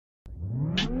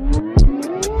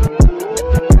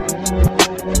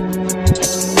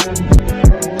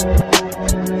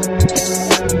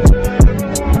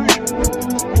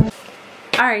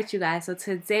Alright, you guys, so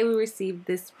today we received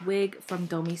this wig from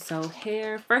Domiso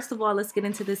Hair. First of all, let's get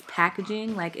into this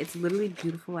packaging. Like, it's literally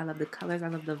beautiful. I love the colors. I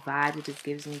love the vibe. It just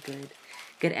gives me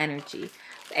good energy.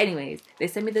 But anyways, they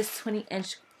sent me this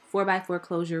 20-inch 4x4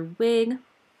 closure wig.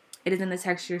 It is in the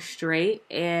texture straight,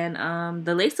 and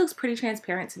the lace looks pretty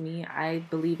transparent to me. I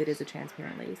believe it is a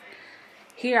transparent lace.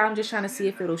 Here, I'm just trying to see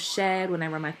if it'll shed when I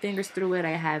run my fingers through it.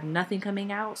 I have nothing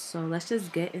coming out, so let's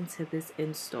just get into this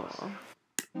install.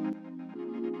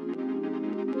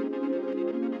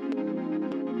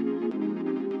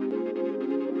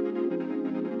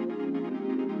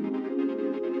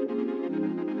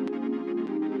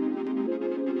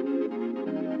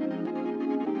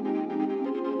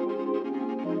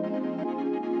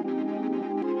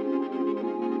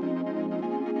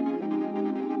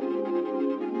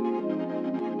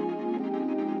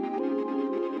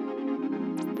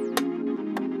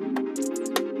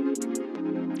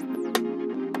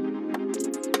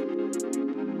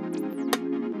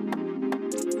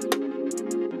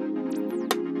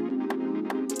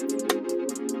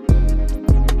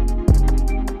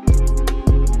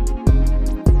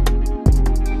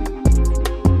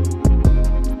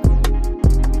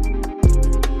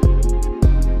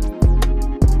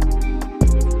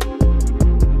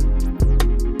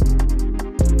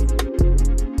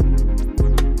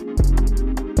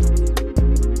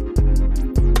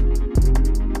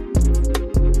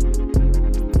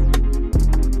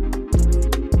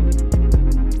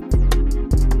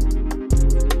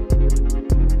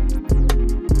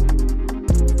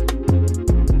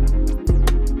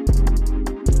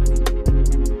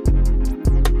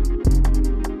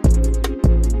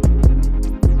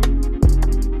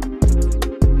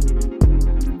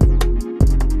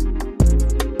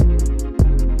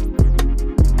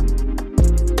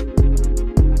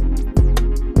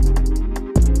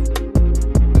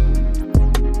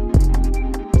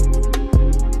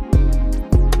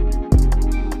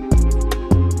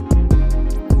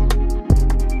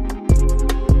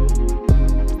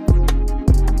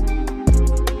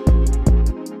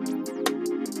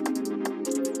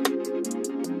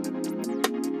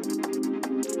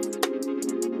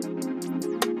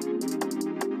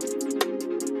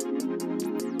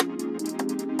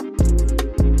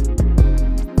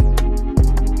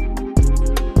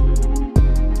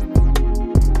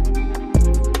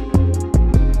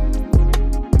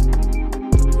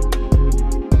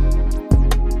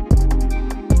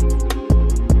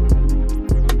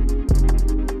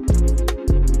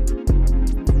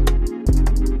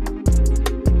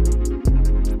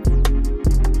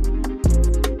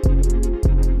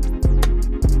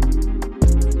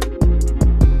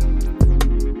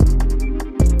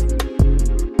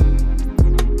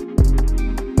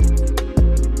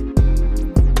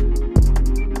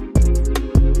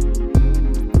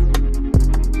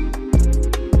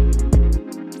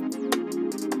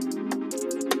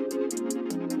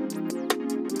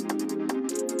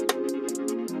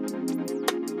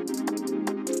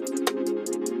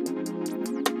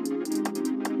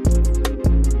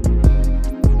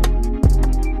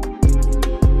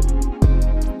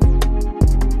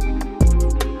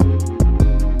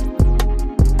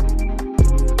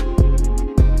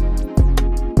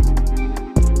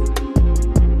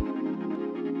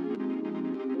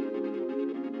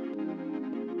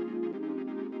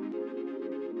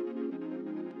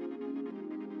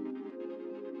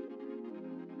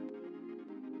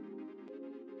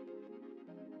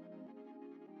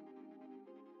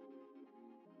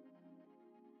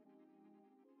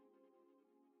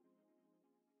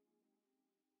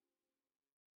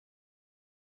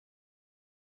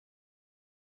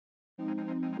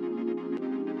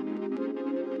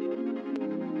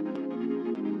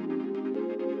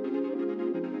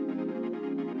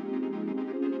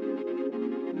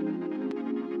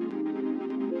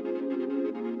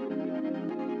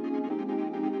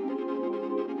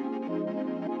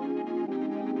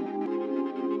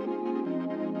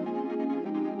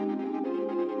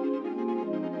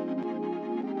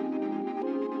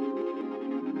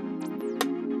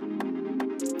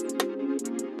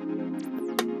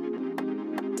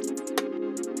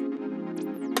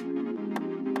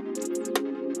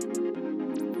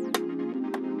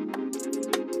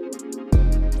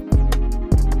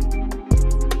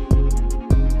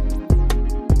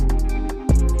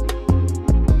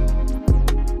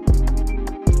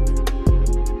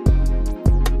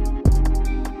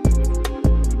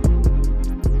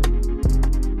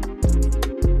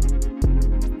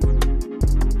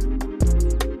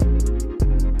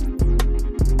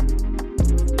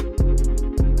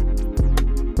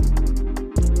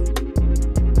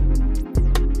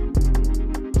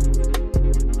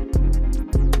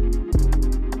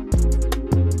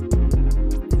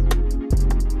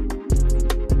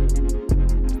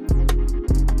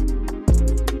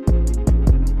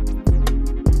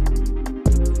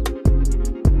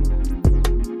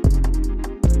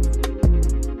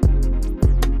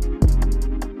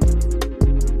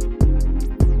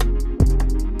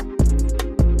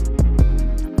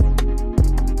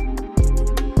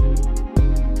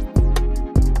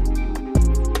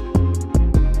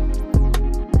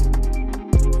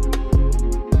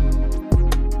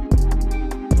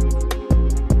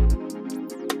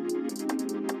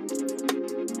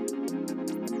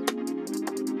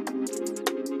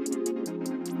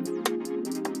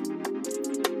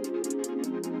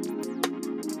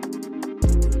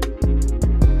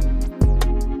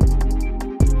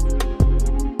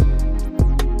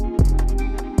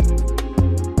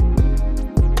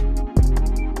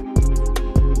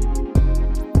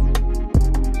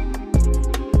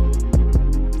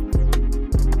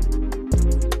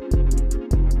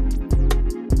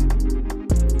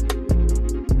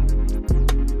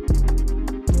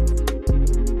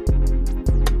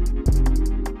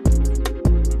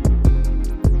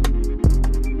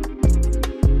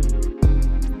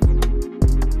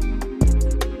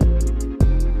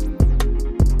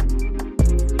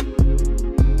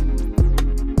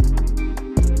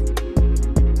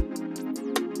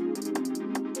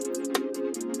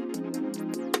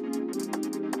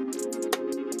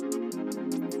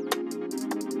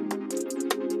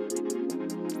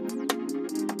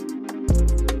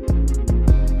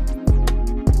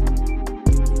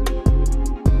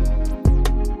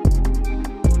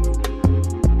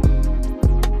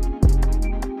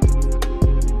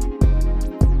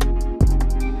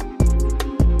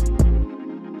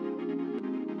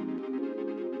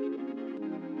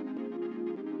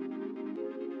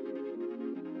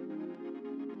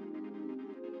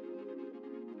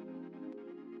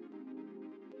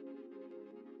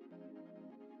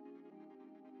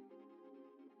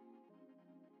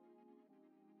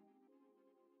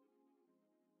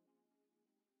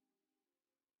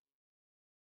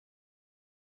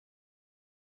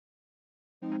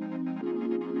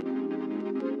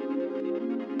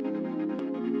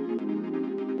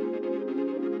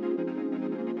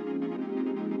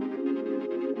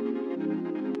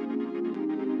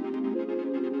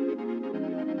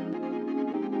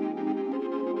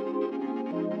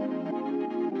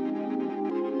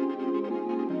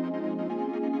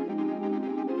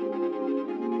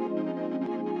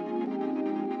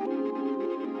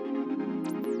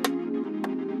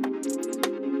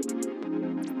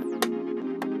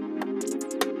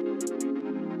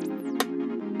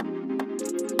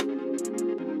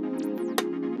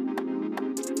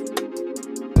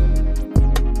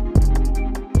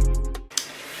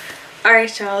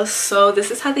 Alright y'all, so this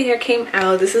is how the hair came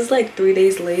out. This is like 3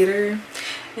 days later.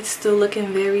 It's still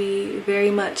looking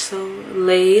very much so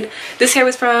laid. This hair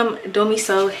was from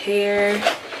Domiso hair,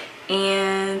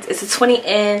 and it's a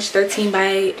 20-inch 13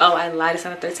 by, oh I lied, it's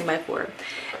not a 13 by 4.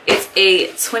 It's a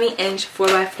 20-inch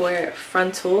 4x4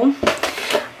 frontal.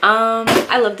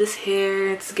 I love this hair.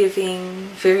 It's giving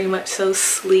very much so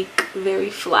sleek,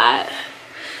 very flat,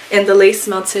 and the lace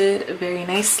melted very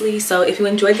nicely. So if you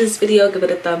enjoyed this video, give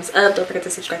it a thumbs up. Don't forget to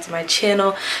subscribe to my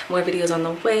channel. More videos on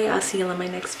the way. I'll see you on my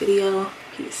next video.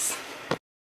 Peace.